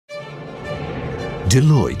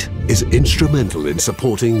Deloitte is instrumental in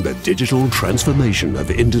supporting the digital transformation of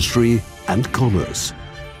industry and commerce.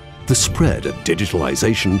 The spread of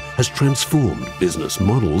digitalization has transformed business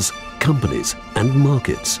models, companies and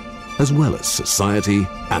markets, as well as society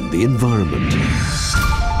and the environment.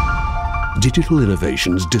 Digital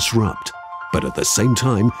innovations disrupt, but at the same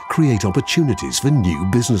time create opportunities for new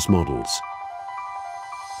business models.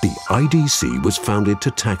 The IDC was founded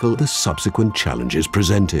to tackle the subsequent challenges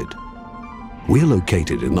presented. We're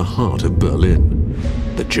located in the heart of Berlin.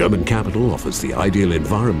 The German capital offers the ideal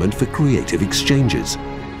environment for creative exchanges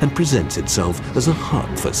and presents itself as a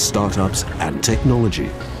hub for startups and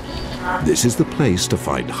technology. This is the place to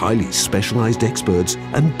find highly specialized experts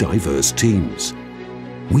and diverse teams.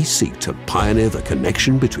 We seek to pioneer the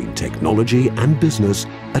connection between technology and business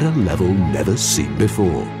at a level never seen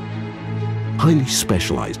before. Highly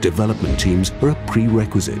specialized development teams are a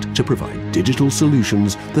prerequisite to provide digital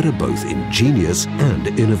solutions that are both ingenious and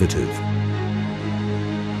innovative.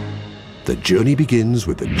 The journey begins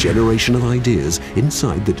with the generation of ideas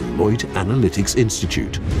inside the Deloitte Analytics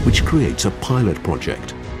Institute, which creates a pilot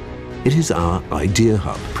project. It is our Idea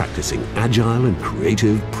Hub practicing agile and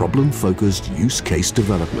creative problem-focused use case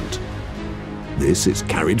development. This is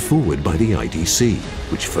carried forward by the IDC,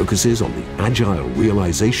 which focuses on the agile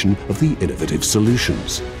realization of the innovative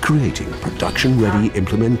solutions, creating production-ready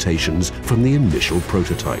implementations from the initial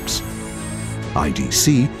prototypes.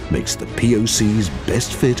 IDC makes the POCs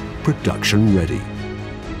best fit production-ready.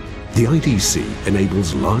 The IDC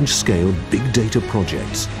enables large-scale big data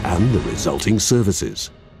projects and the resulting services.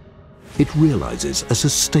 It realizes a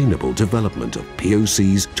sustainable development of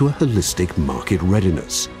POCs to a holistic market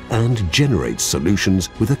readiness and generates solutions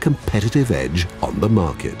with a competitive edge on the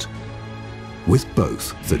market. With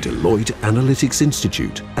both the Deloitte Analytics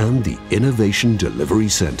Institute and the Innovation Delivery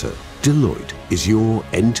Center, Deloitte is your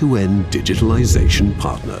end-to-end digitalization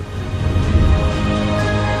partner.